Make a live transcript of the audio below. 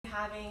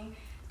having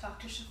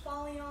Dr.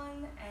 Shefali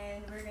on,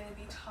 and we're going to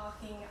be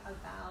talking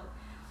about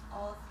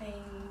all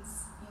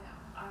things,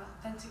 our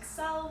authentic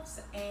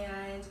selves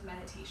and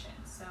meditation.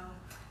 So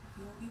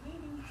we will be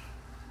waiting.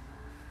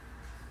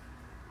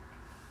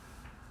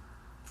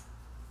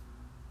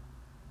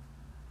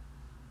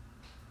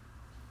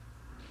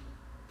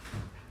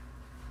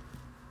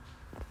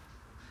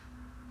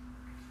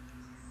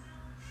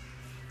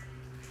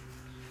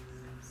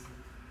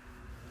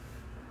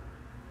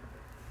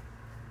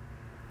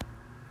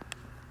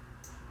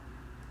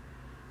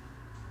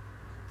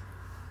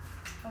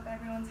 Hope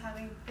everyone's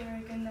having a very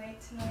good night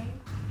tonight.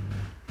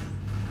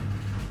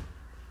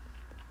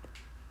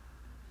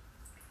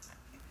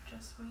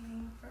 Just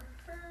waiting for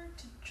her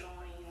to join.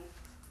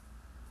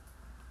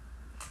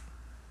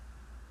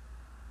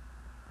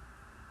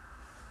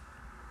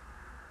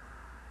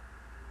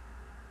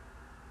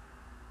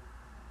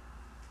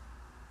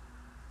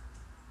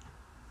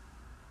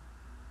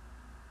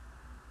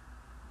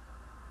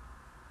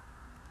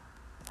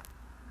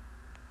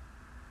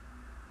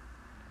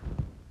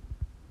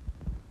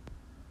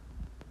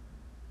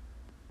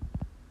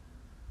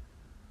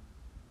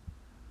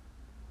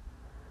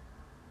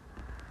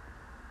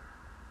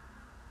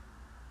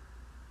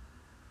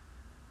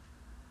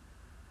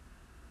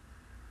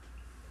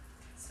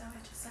 So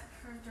I just sent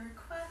her the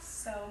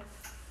request, so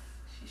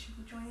she should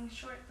be joining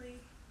shortly.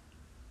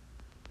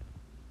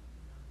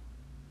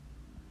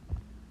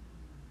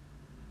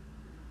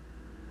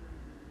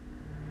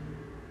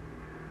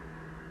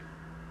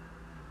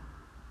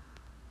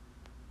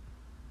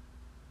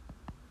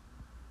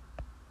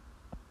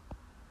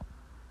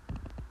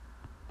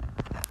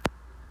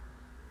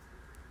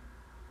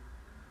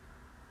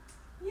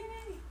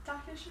 Yay!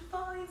 Dr.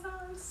 Shefali's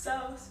on,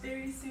 so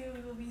very soon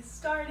we will be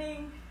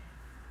starting.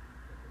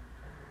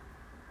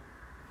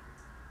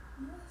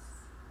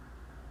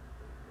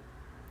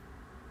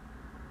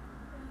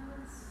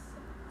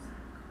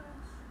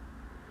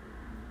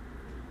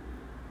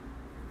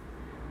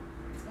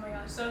 Oh my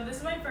gosh, so this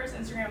is my first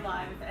Instagram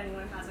Live, if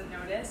anyone hasn't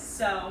noticed,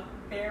 so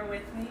bear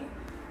with me.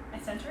 I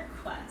sent her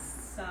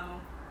requests, so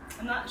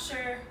I'm not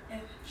sure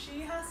if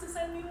she has to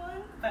send me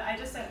one, but I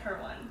just sent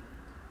her one,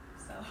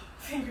 so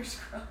fingers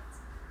crossed.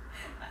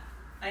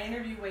 I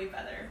interview way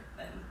better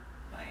than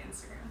my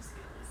Instagram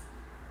skills.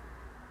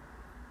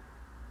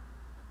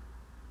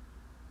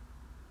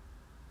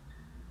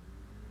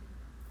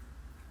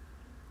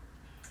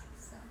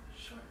 So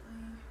shortly.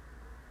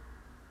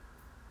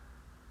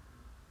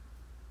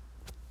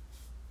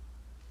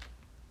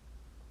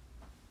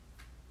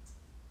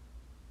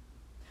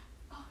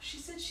 She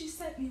said she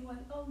sent me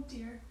one. Oh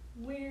dear.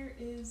 Where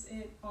is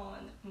it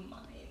on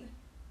mine?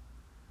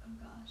 Oh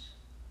gosh.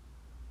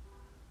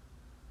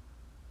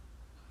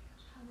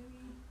 How do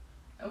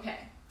we? Okay.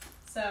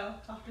 So,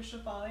 Dr.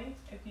 Shefali,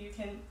 if you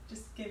can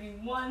just give me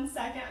 1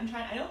 second.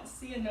 I don't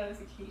see a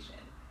notification.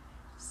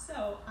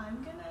 So,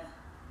 I'm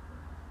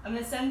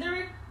gonna send the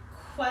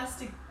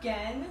request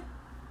again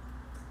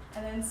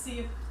and then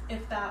see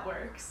if that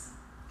works.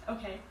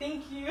 Okay,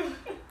 thank you.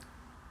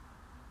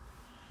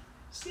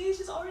 She's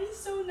just already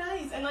so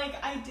nice, and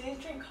I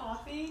didn't drink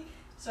coffee,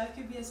 so I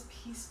could be as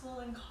peaceful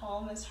and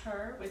calm as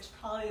her, which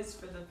probably is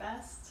for the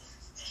best.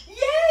 Yay!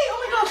 Oh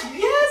my gosh!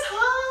 Yes!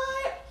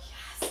 Hi!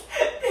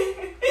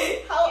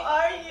 Yes! How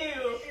are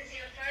you? This is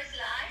your first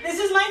live? This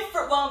is my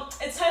first. Well,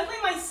 it's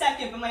technically my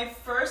second, but my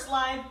first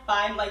live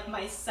by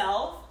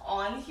myself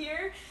on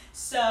here.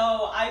 So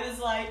I was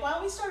like, why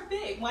don't we start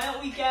big? Why don't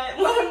we get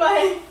one of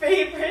my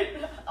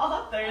favorite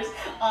authors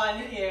on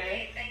here?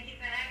 Thank you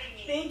for having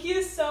me. Thank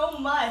you so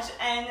much.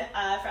 And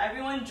for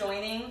everyone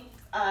joining,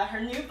 her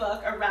new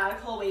book, A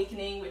Radical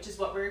Awakening, which is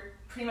what we're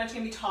pretty much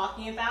going to be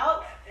talking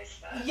about.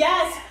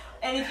 Yes,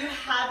 and if you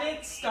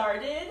haven't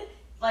started,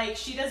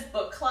 she does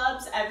book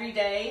clubs every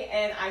day,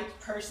 and I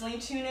personally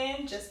tune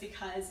in just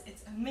because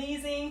it's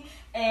amazing,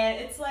 and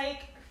it's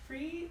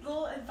free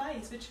little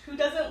advice, which who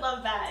doesn't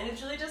love that? And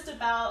it's really just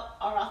about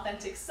our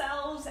authentic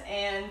selves,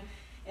 and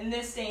in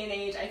this day and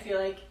age, I feel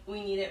like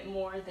we need it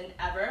more than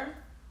ever.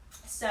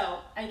 So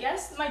I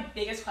guess my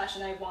biggest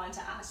question I wanted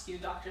to ask you,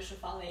 Dr.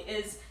 Shefali,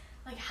 is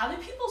how do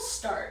people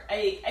start?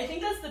 I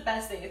think that's the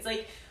best thing. It's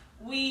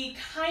we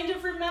kind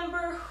of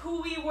remember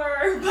who we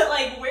were,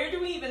 but where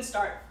do we even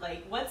start?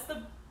 What's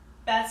the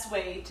best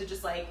way to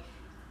just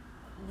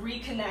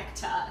reconnect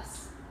to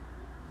us?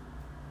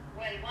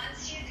 Well,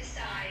 once you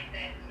decide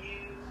that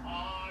you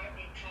are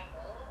in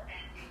trouble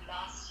and you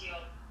lost your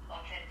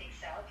authentic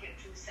self, your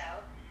true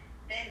self,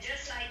 then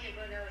just like you're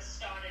going to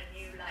start a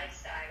new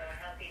lifestyle or a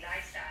healthy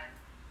lifestyle,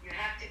 you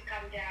have to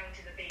come down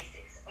to the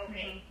basics.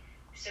 Okay,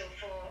 so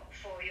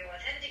for your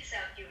authentic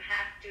self, you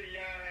have to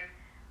learn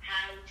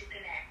how to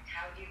connect.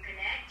 How do you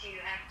connect? You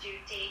have to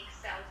take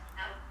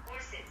self-help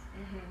courses.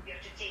 You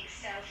have to take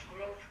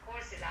self-growth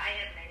courses.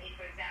 I have many,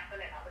 for example,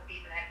 and other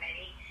people have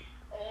many.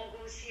 Or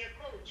go see a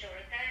coach or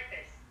a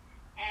therapist.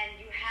 And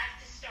you have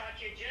to start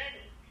your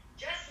journey.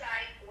 Just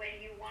like when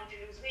you want to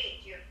lose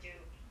weight, you have to,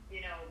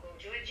 go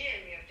to a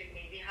gym. You have to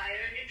maybe hire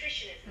a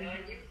nutritionist,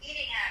 learn new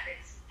eating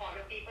habits,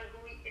 follow people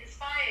who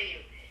inspire you.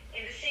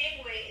 In the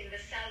same way, in the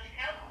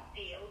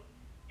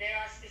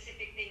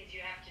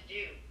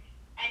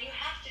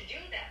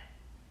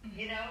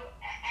you know.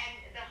 And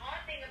the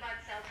hard thing about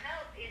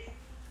self-help is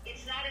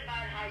it's not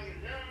about how you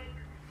look,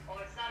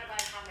 or it's not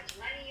about how much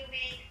money you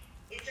make.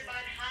 It's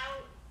about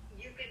how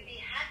you can be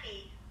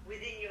happy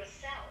within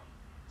yourself.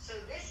 So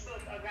this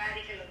book, A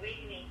Radical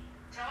Awakening,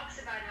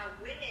 talks about how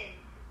women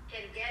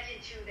can get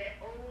into their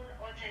own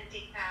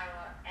authentic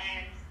power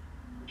and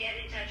get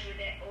in touch with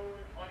their own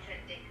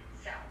authentic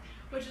self.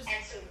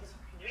 And so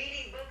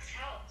reading books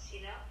helps,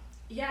 you know?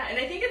 Yeah, and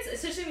I think it's,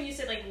 especially when you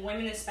said like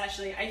women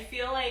especially, I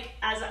feel like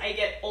as I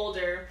get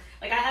older,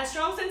 like I had a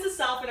strong sense of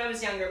self when I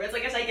was younger, but it's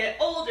like as I get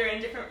older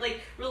and different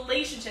like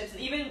relationships and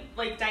even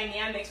like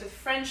dynamics with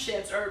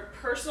friendships or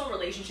personal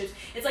relationships,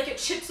 it's like it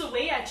chips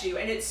away at you,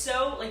 and it's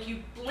so like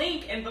you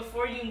blink and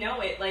before you know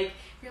it, like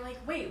you're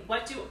like, wait,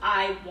 what do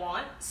I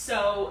want?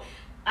 So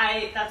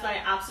that's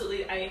why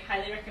I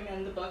highly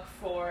recommend the book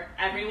for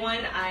everyone.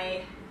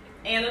 I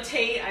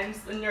annotate, I'm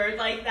a nerd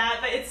like that,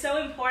 but it's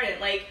so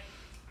important. Like,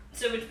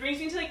 so which brings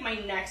me to like my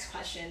next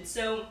question.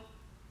 So,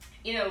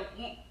 you know,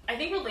 I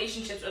think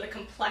relationships, or the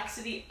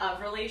complexity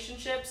of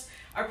relationships,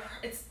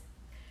 it's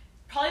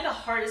probably the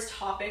hardest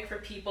topic for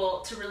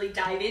people to really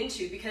dive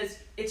into, because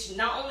it's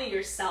not only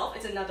yourself,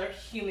 it's another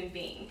human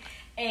being.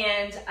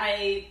 And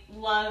I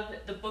love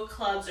the book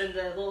clubs or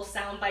the little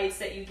sound bites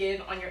that you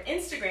give on your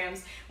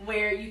Instagrams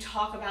where you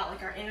talk about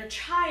like our inner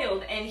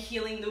child and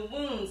healing the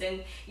wounds,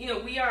 and you know,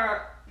 we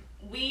are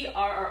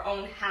our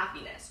own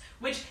happiness,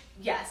 which,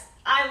 yes,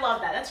 I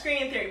love that. That's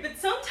great in theory. But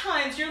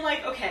sometimes you're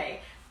like,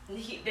 okay,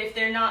 if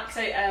they're not,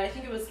 because I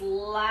think it was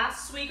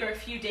last week or a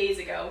few days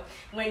ago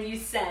when you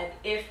said,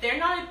 if they're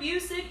not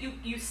abusive,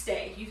 you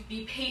stay. You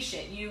be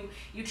patient. You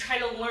try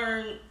to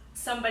learn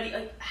somebody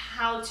like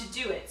how to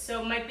do it.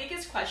 So my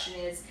biggest question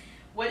is,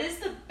 what is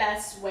the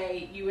best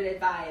way you would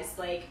advise?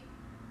 Like,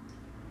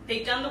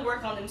 they've done the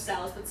work on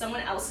themselves, but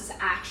someone else's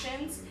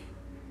actions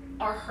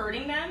are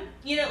hurting them,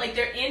 you know, like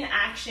they're in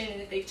action,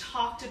 and if they've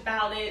talked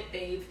about it,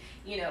 they've,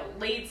 you know,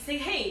 say,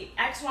 hey,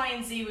 X, Y,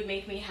 and Z would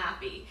make me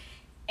happy,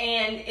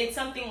 and it's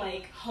something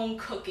like home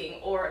cooking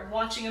or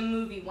watching a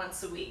movie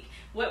once a week.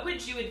 What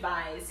would you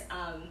advise,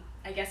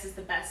 I guess, is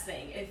the best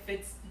thing? If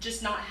it's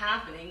just not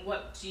happening,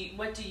 what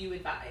do you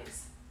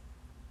advise?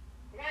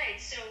 Right,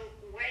 so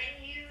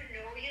when you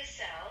know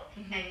yourself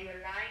and you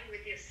align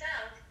with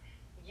yourself,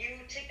 you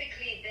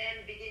typically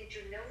then begin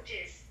to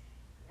notice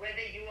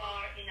whether you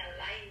are in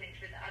alignment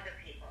with other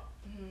people.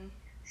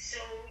 So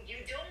you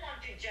don't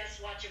want to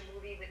just watch a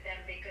movie with them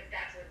because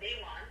that's what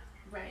they want.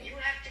 Right. You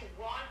have to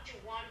want to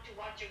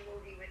watch a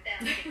movie with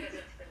them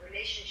because of the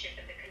relationship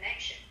and the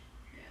connection.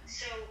 Yeah.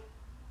 So,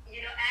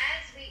 you know,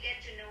 as we get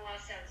to know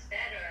ourselves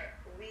better,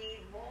 we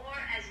more,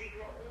 as we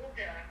grow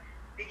older,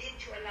 begin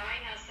to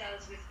align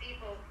ourselves with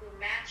people who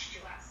match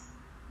to us,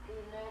 who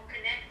more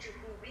connect to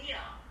who we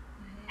are.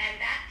 And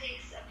that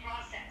takes a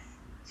process.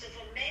 So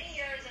for many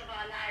years of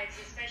our lives,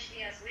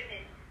 especially as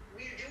women,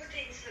 we'll do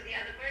things for the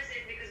other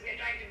person because we're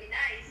trying to be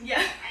nice.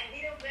 Yeah. And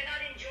we're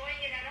not enjoying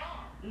it at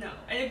all. No.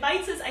 And it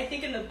bites us, I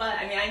think, in the butt.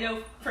 I mean, I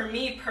know for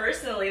me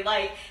personally,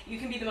 like, you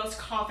can be the most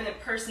confident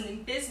person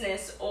in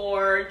business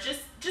or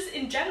just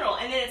in general.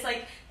 And then it's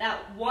like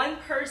that one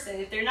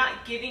person, if they're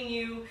not giving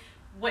you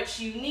what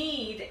you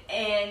need,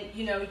 and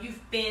you know,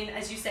 you've been,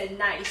 as you said,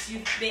 nice,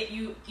 you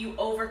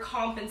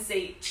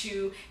overcompensate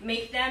to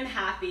make them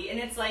happy, and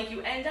it's like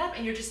you end up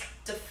and you're just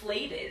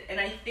deflated. And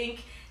I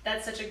think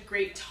that's such a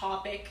great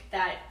topic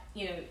that,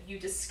 you know, you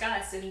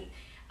discuss. And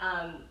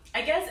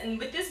I guess, and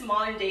with this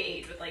modern day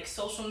age with like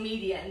social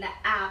media and the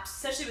apps,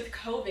 especially with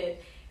COVID,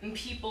 and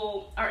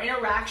our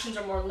interactions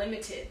are more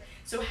limited.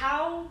 So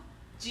how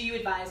do you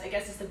advise, I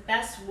guess, is the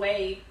best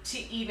way to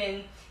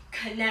even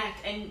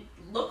connect and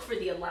look for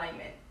the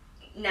alignment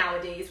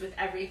nowadays with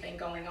everything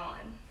going on?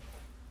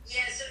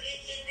 Yeah, so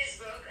in this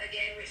book,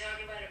 again, we're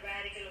talking about a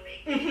radical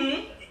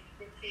awakening.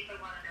 If people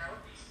want to know.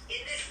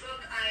 In this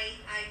book,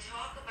 I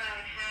talk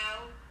about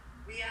how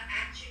we are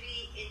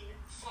actually in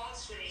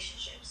false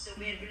relationships. So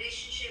we're in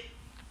relationship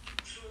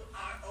through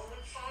our own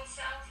false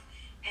self,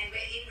 and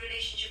we're in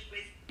relationship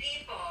with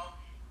people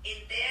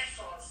in their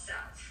false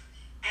self.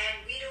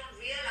 And we don't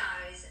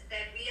realize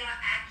that we are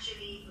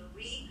actually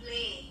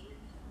replaying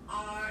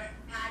our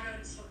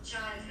patterns from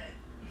childhood.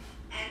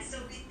 And so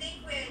we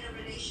think we're in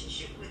a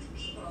relationship with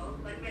people,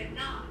 but we're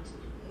not.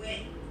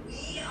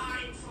 We are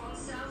in false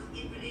self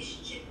in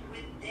relationship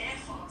with their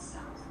false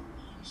self.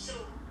 So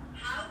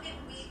how can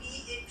we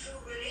be in true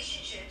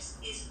relationships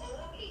is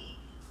only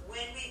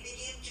when we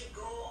begin to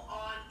go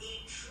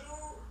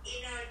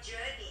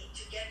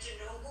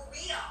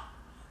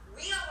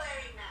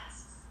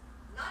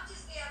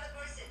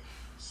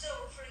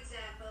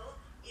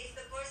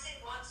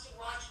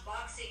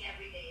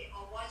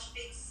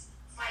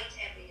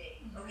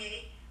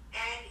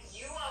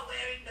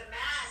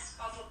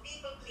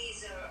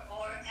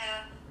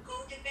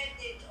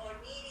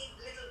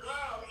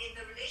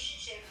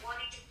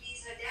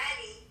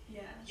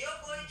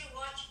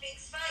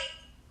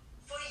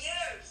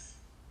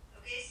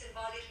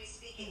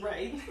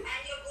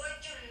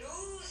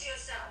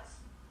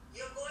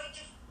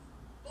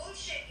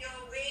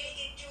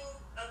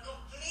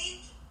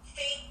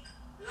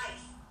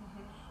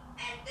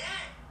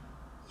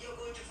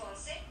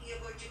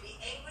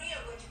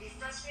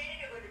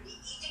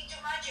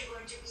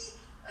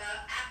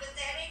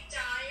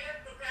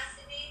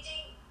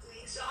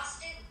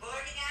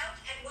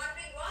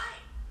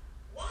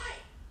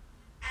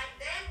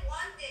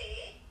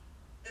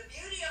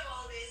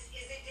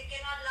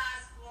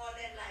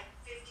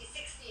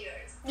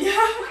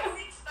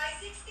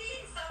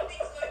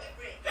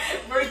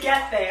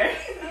get there.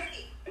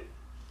 Early.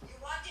 You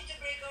want it to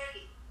break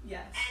early.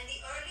 Yes. And the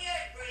earlier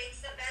it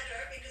breaks, the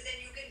better, because then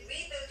you can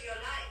rebuild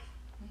your life.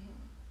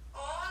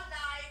 All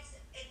lives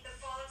in the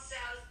false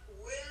self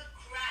will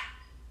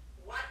crack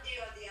one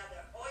day or the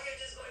other, or you're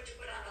just going to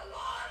put on a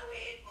lot of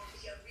weight, or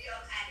you're a real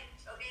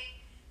addict, okay?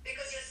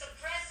 Because you're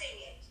suppressing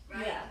it,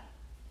 right? Yeah,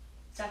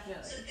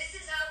 definitely. So this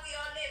is how we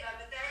all live.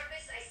 I'm a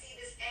therapist. I see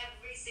this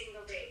every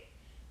single day.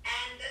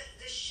 And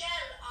the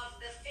shell of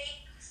the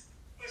fake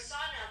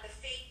persona, the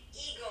fake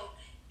ego,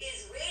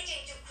 is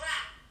waiting to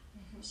crack.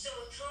 So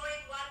throw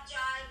in one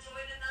child, throw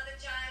in another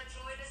child,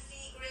 throw in a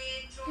C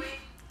grade, throw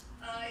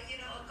in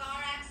a car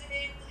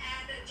accident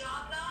and a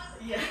job loss,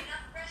 and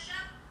enough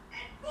pressure,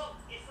 and boom,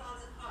 it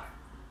falls apart.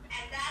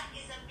 And that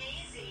is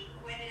amazing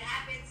when it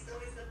happens, though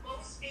it's the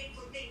most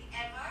painful thing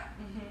ever,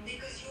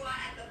 because you are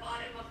at the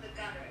bottom of the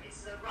gutter.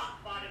 It's the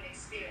rock bottom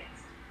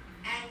experience.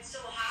 And so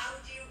how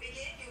do you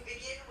begin? You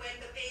begin when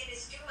the pain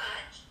is too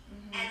much,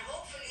 and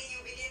hopefully you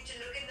begin to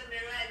look in the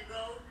mirror and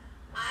go,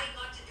 I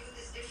got to do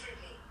this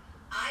differently.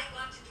 I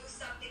got to do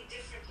something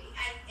differently.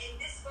 And in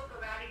this book, A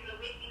Radical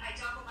Awakening, I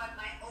talk about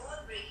my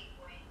own breaking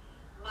point,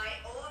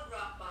 my own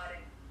rock bottom,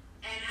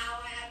 and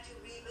how I have to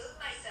rebuild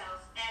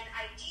myself. And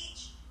I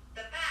teach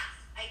the path.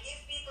 I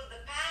give people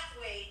the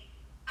pathway.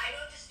 I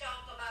don't just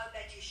talk about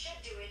that you should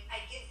do it.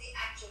 I give the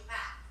actual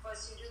path.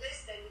 First you do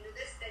this, then you do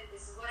this, then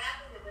this is what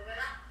happened,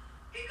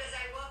 because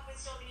I work with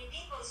so many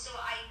people, so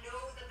I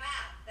know the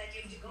path that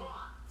you have to go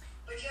on.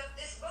 But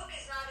this book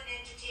is not an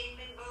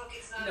entertainment book.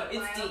 It's not a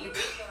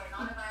biography or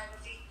not a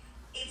biography.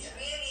 It's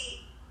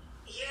really,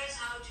 here's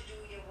how to do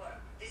your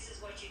work. This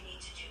is what you need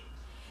to do.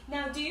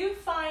 Now, do you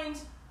find,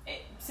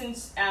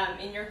 since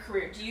in your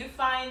career, do you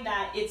find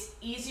that it's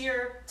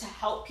easier to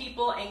help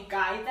people and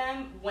guide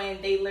them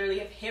when they literally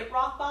have hit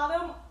rock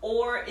bottom,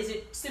 or is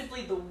it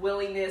simply the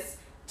willingness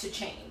to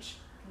change?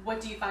 What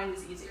do you find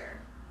is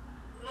easier?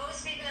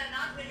 Most people are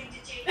not willing to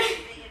change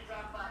when they hit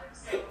rock bottom.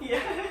 So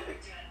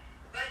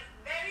But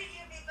very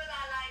few people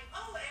are like,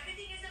 oh,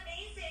 everything is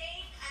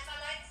amazing and my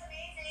life is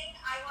amazing.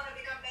 I want to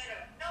become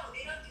better. No,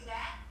 they don't do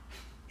that.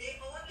 They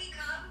only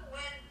come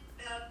when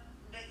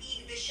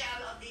the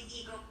shell of the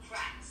ego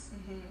cracks,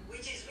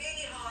 which is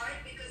really hard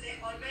because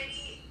they're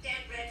already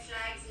 10 red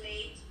flags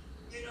late,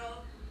 10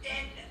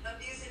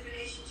 abusive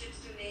relationships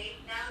too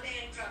late. Now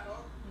they're in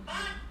trouble.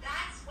 But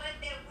that's when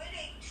they're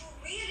willing to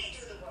really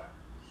do the work.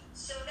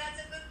 So that's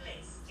a good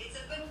place. It's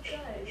a good thing,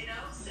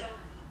 So,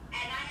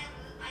 and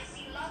I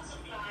see lots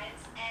of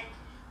clients, and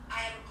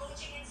I have a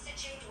coaching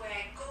institute where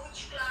I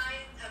coach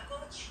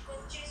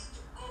coaches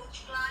to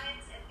coach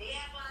clients, and they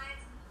have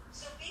clients.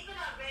 So people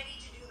are ready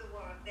to do the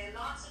work. There are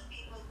lots of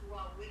people who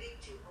are willing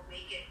to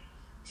awaken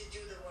to do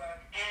the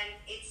work, and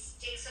it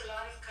takes a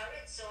lot of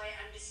courage. So I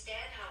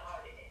understand how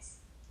hard it is.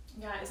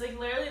 Yeah, it's like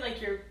literally like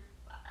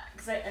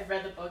because I've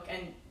read the book,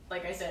 and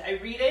like I said,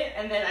 I read it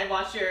and then I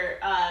watch your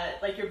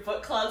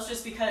book clubs,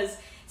 just because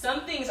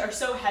some things are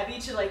so heavy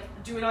to like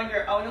do it on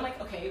your own. I'm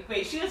like, okay,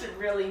 wait, she doesn't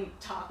really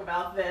talk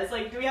about this.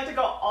 Like, do we have to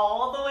go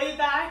all the way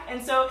back?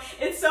 And so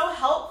it's so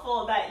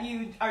helpful that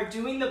you are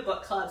doing the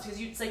book clubs,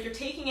 because it's like you're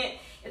taking it,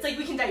 it's like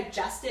we can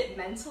digest it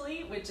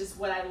mentally, which is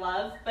what I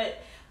love. But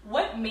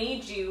what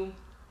made you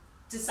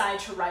decide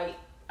to write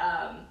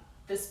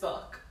this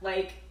book?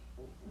 Like,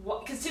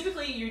 because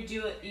typically you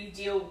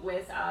deal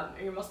with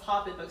your most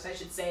popular books, I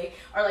should say,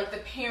 are like the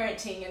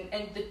parenting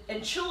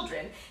and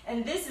children,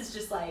 and this is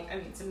just like, I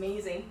mean, it's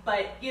amazing,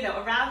 but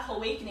A Radical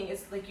Awakening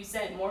is, like you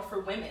said, more for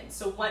women.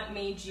 So what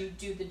made you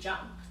do the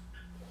jump?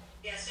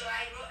 Yeah, so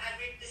I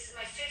read, this is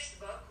my 5th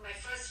book. My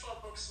first 4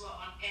 books were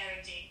on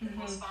parenting. The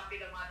most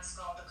popular one is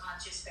called The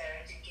Conscious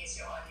Parent, in case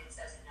your audience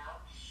doesn't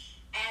know.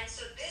 And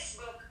so this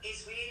book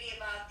is really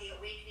about the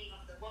awakening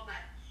of the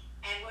woman.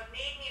 And what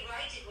made me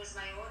write it was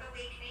my own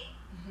awakening,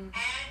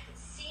 and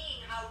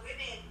seeing how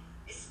women,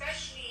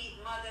 especially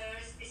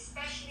mothers,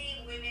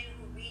 especially women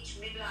who reach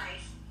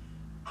midlife,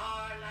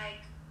 are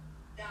like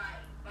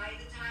dying. By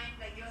the time,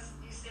 like you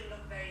still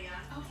look very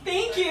young. Oh,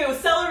 thank you,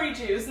 celery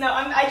juice. No,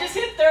 I just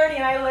hit 30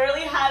 and I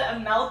literally had a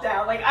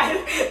meltdown. Like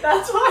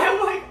that's why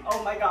I'm like,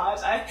 oh my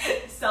gosh,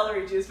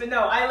 celery juice. But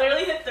no, I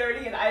literally hit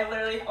 30 and I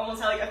literally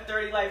almost had like a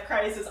 30 life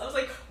crisis. I was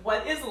like,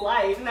 what is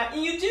life?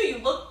 And you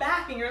look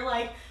back and you're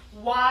like,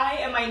 why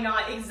am I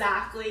not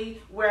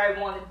exactly where I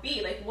want to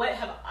be? Like, what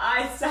have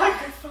I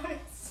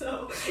sacrificed?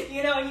 So,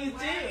 and you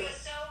do. You're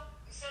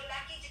so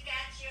lucky to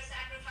catch your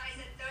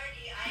sacrifice at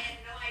 30. I had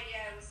no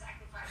idea I was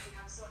sacrificing.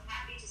 I'm so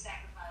happy to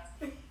sacrifice.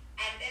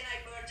 And then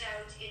I burnt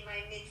out in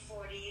my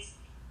mid-40s.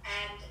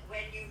 And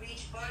when you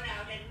reach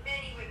burnout, and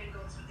many women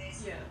go through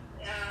this,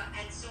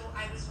 and so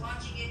I was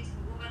watching it,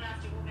 woman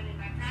after woman in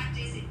my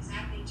practice. It was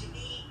happening to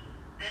me.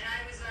 And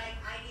I was like,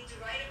 I need to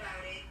write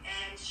about it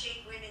and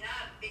shake women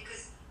up,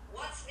 because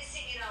what's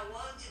missing in our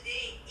world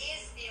today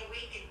is the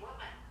awakened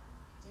woman.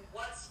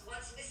 What's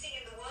missing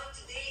in the world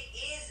today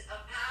is a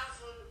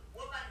powerful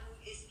woman who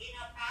is in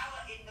her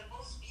power in the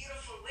most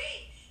beautiful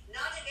way,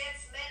 not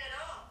against men at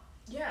all,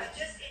 but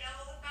just in her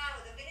own power.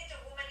 The minute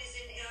a woman is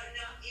in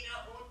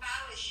her own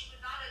power, she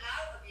will not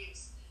allow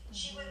abuse.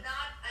 She will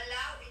not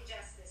allow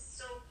injustice.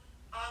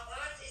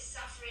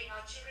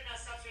 our children are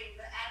suffering,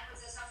 the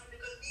animals are suffering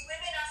because we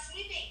women are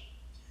sleeping.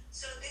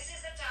 So this is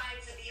the time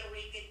for the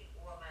awakened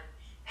woman.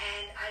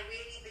 And I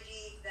really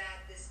believe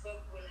that this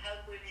book will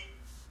help women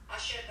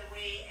usher the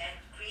way and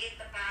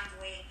create the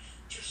pathway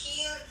to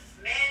heal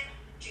men,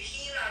 to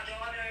heal our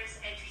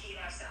daughters, and to heal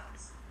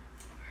ourselves.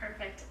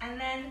 Perfect. And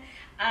then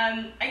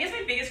I guess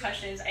my biggest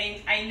question is,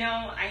 I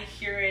know I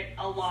hear it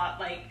a lot,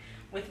 like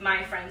with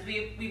my friends.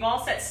 We've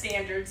all set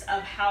standards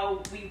of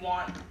how we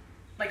want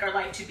like our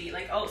life to be.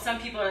 Like, oh, some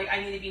people are like, I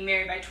need to be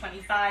married by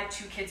 25,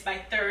 2 kids by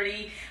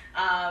 30.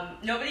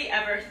 Nobody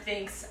ever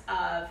thinks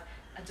of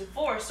a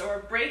divorce or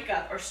a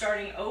breakup or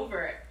starting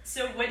over.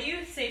 So what do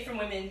you say from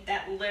women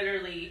that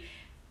literally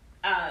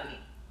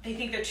they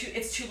think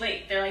it's too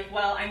late? They're like,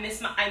 well, I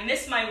miss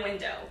my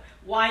window.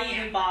 Why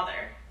even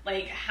bother?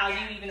 Like, how do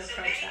you even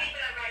approach that? So many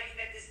people are writing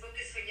that this book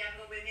is for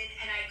younger women,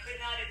 and I could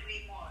not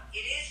agree more.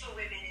 It is for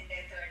women in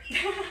their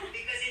 30s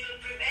because it will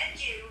prevent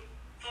you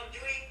from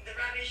doing the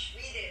rubbish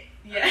we did.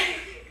 Yeah.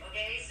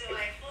 Okay, so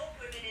I hope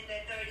women in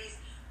their 30s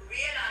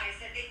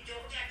realize that they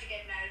don't have to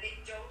get married, they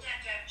don't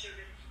have to have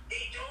children,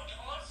 they don't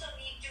also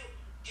need to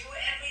do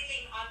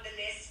everything on the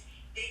list,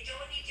 they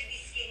don't need to be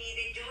skinny,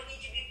 they don't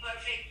need to be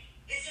perfect.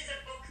 This is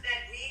a book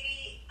that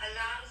really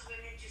allows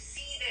women to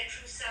see their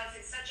true self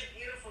in such a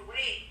beautiful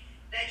way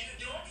that you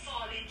don't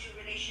fall into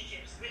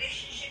relationships.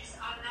 Relationships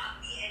are not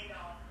the end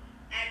all.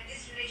 And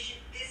this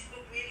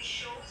book really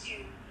shows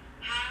you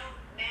how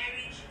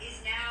marriage is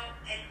now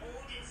an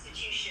old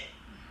institution.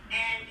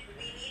 And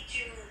we need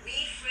to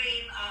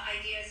reframe our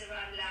ideas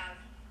around love,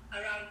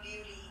 around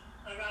beauty,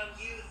 around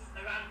youth,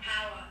 around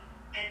power.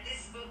 And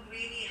this book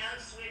really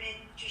helps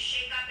women to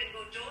shake up and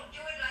go, don't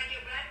do it like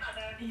your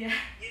grandmother. Yeah.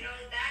 You know,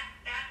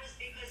 that was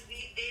because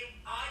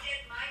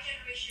my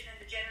generation and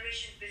the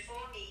generations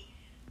before me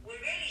were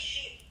really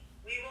sheep.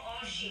 We were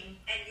all sheep.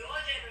 And your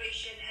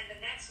generation and the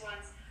next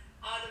ones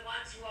are the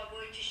ones who are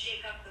going to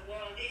shake up the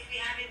world if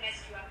we haven't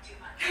messed you up too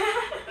much.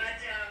 But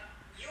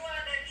you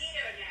are the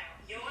leader now.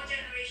 Your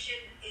generation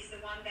is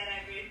the one that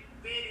I really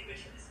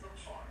written this book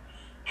for.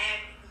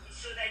 And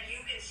so that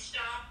you can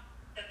stop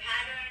the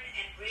pattern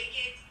and break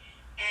it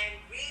and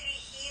really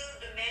heal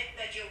the men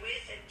that you're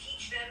with and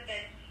teach them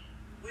that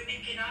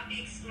women cannot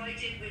be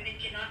exploited, women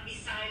cannot be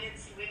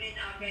silenced, women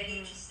are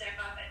ready to step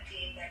up and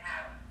claim their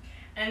power.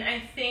 And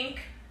I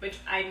think, which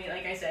I mean,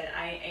 like I said,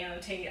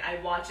 I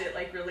watch it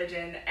like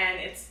religion, and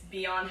it's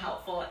beyond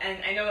helpful.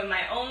 And I know in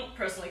my own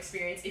personal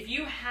experience, if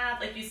you have,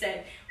 like you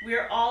said,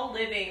 we're all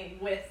living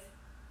with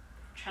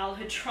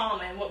childhood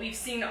trauma and what we've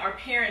seen our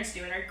parents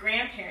do and our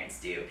grandparents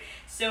do.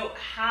 So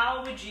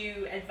how would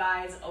you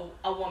advise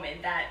a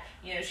woman that,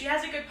 you know, she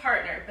has a good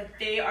partner, but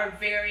they are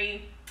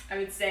very, I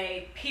would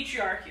say,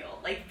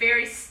 patriarchal, like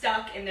very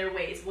stuck in their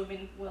ways.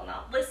 Women will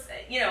not listen.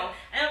 You know,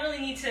 I don't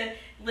really need to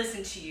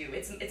listen to you.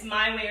 It's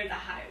my way or the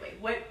highway.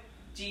 What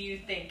do you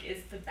think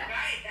is the best?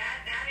 Right,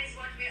 that is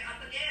what we're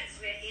up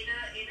against. We're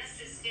in a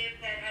system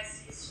that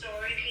has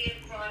historically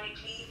and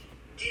chronically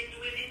dimmed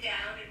women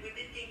down, and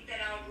women think that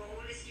our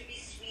role is to be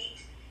sweet,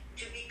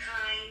 to be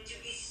kind, to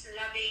be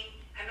loving.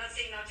 I'm not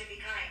saying not to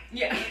be kind.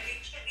 Yeah. But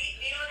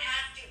we don't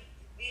have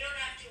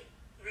to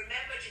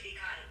remember to be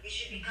kind. We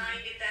should be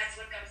kind if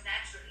that's what comes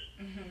naturally.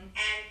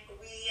 And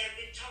we have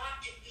been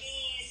taught to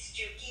please,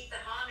 to keep the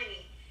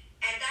harmony,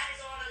 and that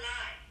is all a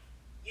lie.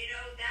 You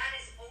know, that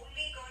is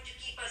only going to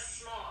keep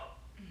us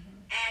small.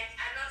 And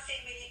I'm not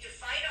saying we need to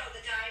fight all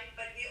the time,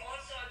 but we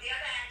also, on the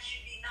other hand,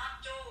 should be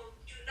not told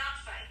to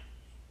not fight.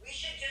 We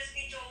should just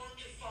be told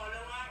to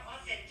follow our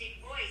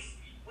authentic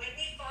voice. When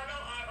we follow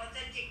our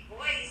authentic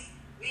voice,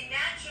 we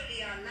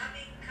naturally are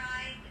loving,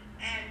 kind,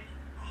 and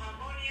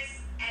harmonious,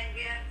 and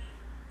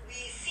we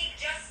seek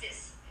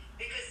justice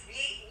because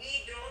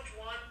we don't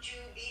want to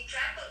be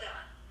trampled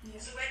on. Yeah.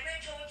 So when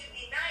we're told to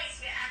be nice,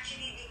 we're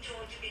actually being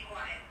told to be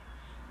quiet.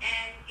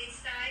 And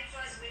it's time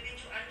for us women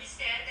to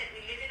understand that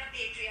we live in a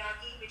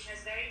patriarchy which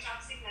has very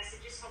toxic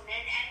messages for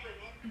men and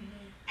women.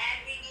 And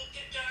we need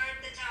to turn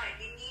the tide.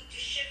 We need to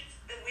shift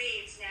the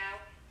waves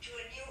now to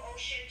a new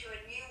ocean, to a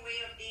new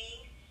way of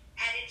being.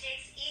 And it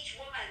takes each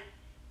woman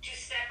to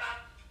step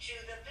up to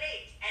the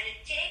plate. And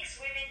it takes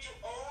women to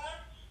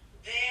own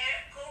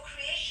their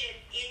co-creation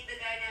in the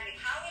dynamic.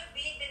 How have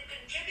we been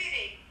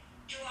contributing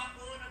to our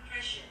own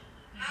oppression?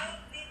 How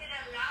have we been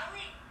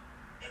allowing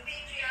the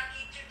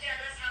patriarchy to tell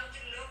us how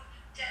to look,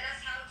 tell us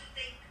how to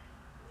think?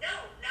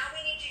 No, now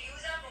we need to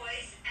use our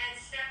voice and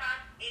step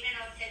up in an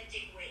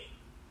authentic way.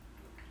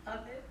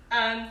 Love it.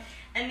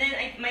 And then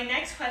my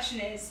next question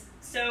is,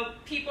 so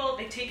people,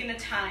 they've taken the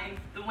time,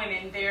 the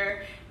women,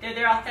 they're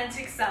their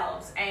authentic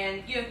selves,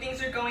 and you know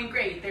things are going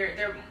great.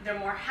 They're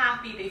more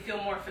happy. They feel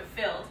more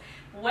fulfilled.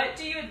 What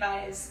do you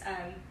advise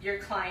your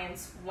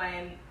clients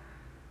when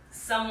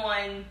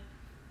someone,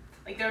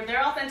 like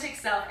their authentic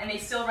self, and they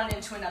still run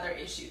into another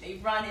issue? They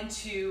run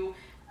into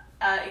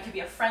it could be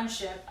a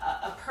friendship,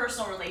 a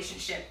personal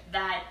relationship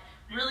that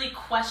really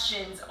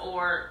questions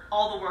or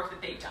all the work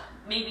that they've done.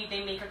 Maybe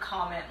they make a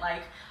comment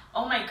like,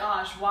 oh my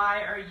gosh,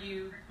 why are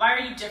you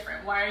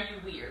different? Why are you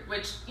weird?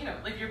 Which, you know,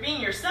 if you're being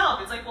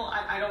yourself, it's like, well,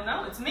 I don't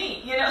know, it's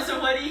me, you know. So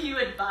what do you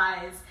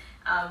advise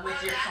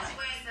with your clients?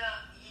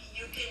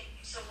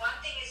 So one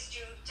thing is to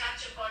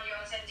touch upon your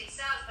authentic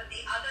self, but the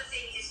other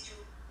thing is to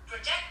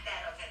project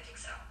that authentic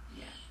self.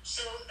 Yeah.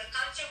 So the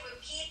culture will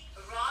keep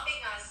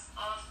robbing us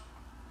of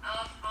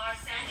our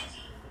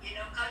sanity. You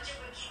know, culture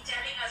will keep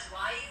telling us,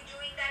 why are you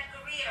doing that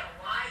career?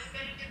 Why are you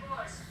getting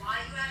divorced?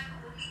 Why you have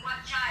only one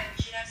child?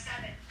 You should have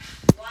 7.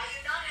 Why are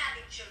you not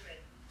having children?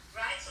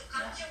 Right? So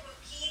culture will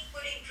keep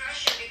putting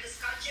pressure because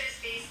culture is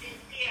based in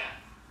fear.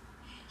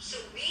 So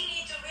we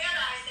need to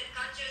realize that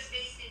culture is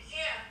based in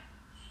fear.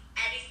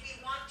 And if we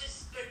want to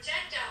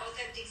protect our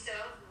authentic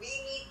self, we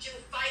need to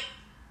fight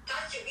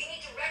culture. We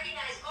need to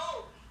recognize,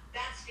 oh,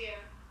 that's fear.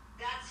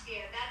 That's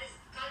fear. That is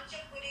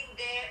culture putting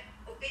their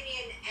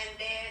opinion and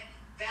their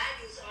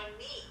values on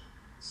me.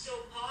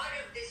 So part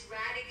of this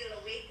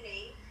radical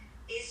awakening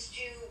is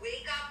to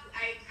wake up.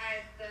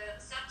 The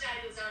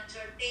subtitles are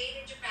turn pain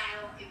into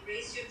power,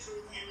 embrace your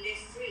truth, and live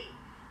free.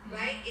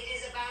 Right? It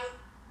is about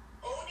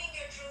owning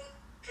your truth,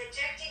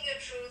 protecting your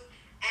truth,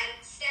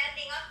 and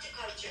standing up to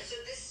culture. So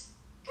this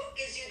book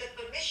gives you the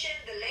permission,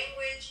 the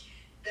language,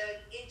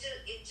 the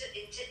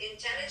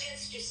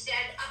intelligence to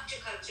stand up to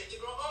culture, to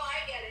go, oh,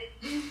 I get it.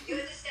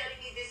 You're just telling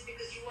me this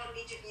because you want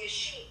me to be a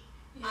sheep.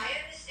 I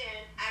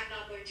understand. I'm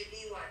not going to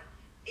be one.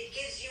 It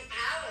gives you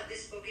power,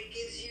 this book. It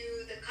gives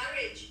you the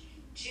courage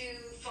to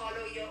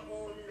follow your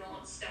own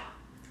North Star.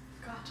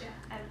 Gotcha.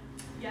 And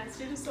yes,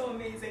 you're just so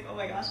amazing. Oh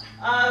my gosh.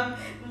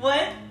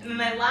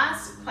 My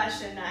last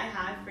question that I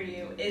have for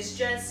you is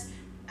just,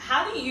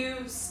 how do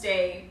you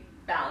stay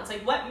balanced?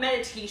 Like, what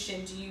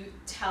meditation do you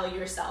tell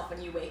yourself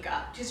when you wake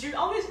up? Because you're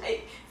always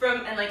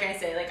and like I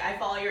say, like I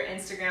follow your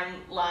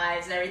Instagram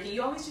lives and everything.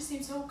 You always just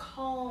seem so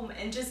calm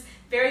and just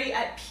very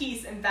at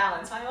peace and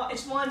balanced. I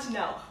just wanted to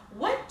know,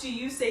 what do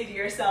you say to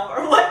yourself,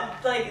 or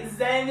what like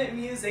Zen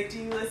music do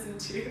you listen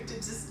to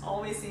just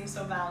always seem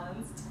so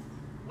balanced?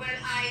 Well,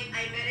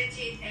 I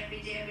meditate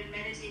every day. I've been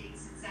meditating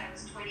since I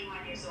was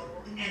 21 years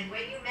old. And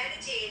when you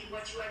meditate,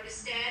 what you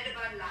understand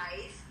about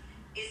life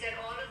is that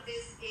all of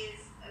this is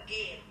a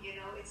game, you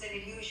know, it's an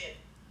illusion.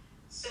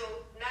 So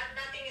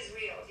nothing is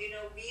real. You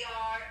know, we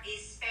are a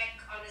speck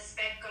on a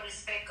speck on a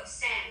speck of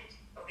sand,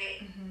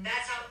 okay?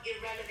 That's how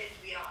irrelevant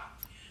we are.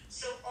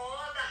 So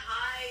all the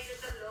highs and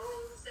the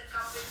lows that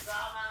come with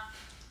drama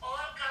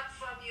all come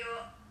from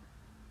your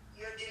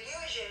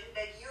delusion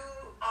that you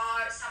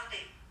are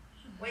something.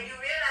 When you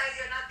realize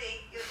you're nothing,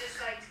 you're just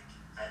like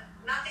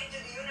nothing to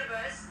the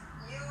universe,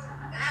 you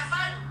have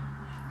fun.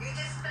 You're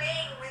just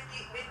playing with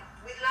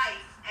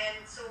life.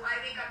 And so I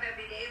wake up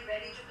every day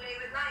ready to play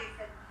with life.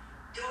 And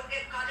don't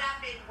get caught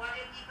up in what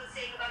are people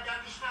saying about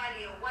Dr.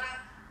 Shefali, or what are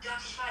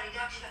Dr. Shefali.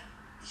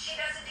 She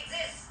doesn't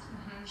exist.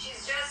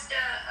 She's just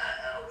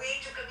a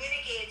way to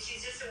communicate.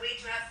 She's just a way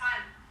to have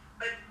fun.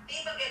 But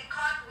people get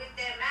caught with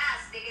their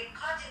mask. They get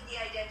caught in the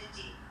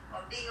identity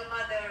of being a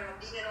mother, or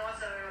being an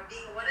author, or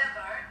being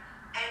whatever.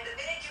 And the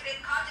minute you get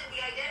caught in the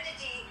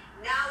identity,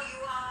 now you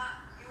are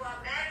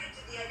married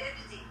to the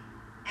identity.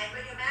 And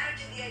when you're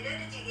married to the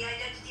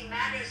identity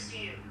matters to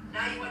you.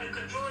 Now you want to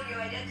control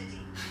your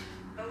identity.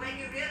 But when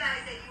you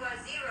realize that you are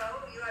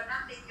zero, you are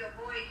nothing, you're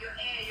void, you're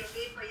air, you're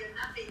vapor, you're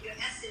nothing, you're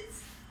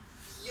essence,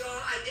 your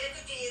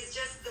identity is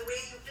just the way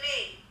you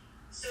play.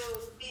 So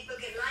people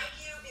can like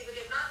you, people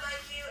can not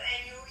like you,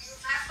 and you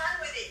have fun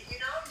with it, you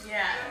know?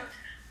 Yeah.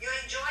 You're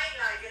enjoying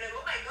life. You're like,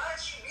 oh my God,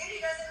 she really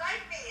doesn't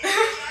like me. And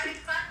you're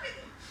having fun with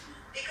it.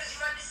 Because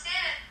you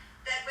understand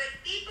that when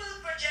people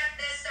project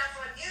their stuff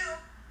on you,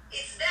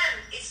 it's them,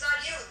 it's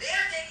not you. They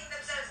are taking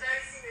themselves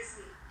very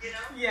seriously, you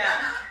know?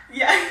 Yeah.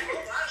 Yeah.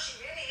 Oh, wow,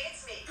 she really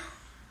hates me.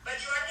 But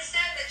you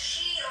understand that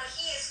she or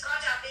he is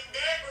caught up in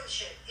their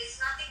bullshit. It's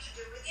nothing to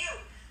do with you.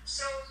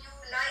 So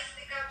life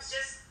becomes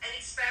just an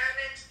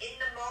experiment in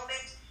the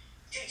moment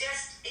to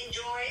just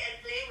enjoy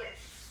and play with.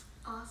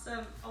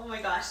 Awesome. Oh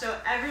my gosh. So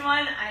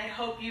everyone, I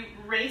hope you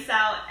race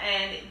out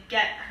and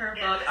get her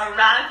book, A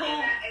Radical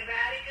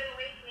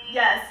Awakening.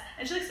 Yes.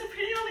 And she looks so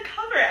pretty on the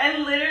cover.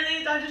 And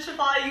literally, Dr.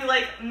 Shefali, you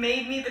like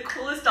made me the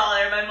coolest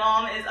dollar. My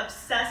mom is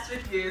obsessed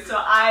with you. So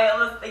I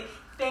was like,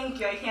 thank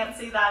you. I can't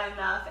say that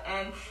enough.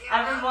 And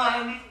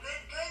everyone.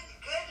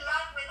 Good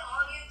luck with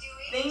all you're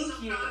doing.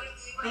 Thank you.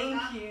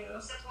 Thank you.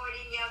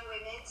 Supporting young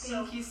women.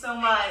 Thank you so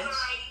much. Thank you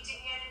for writing to me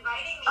and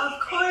inviting me. Of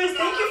course.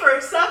 Thank you for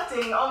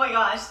accepting. Oh my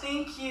gosh.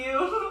 Thank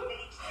you.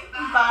 Thank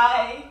you.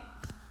 Bye.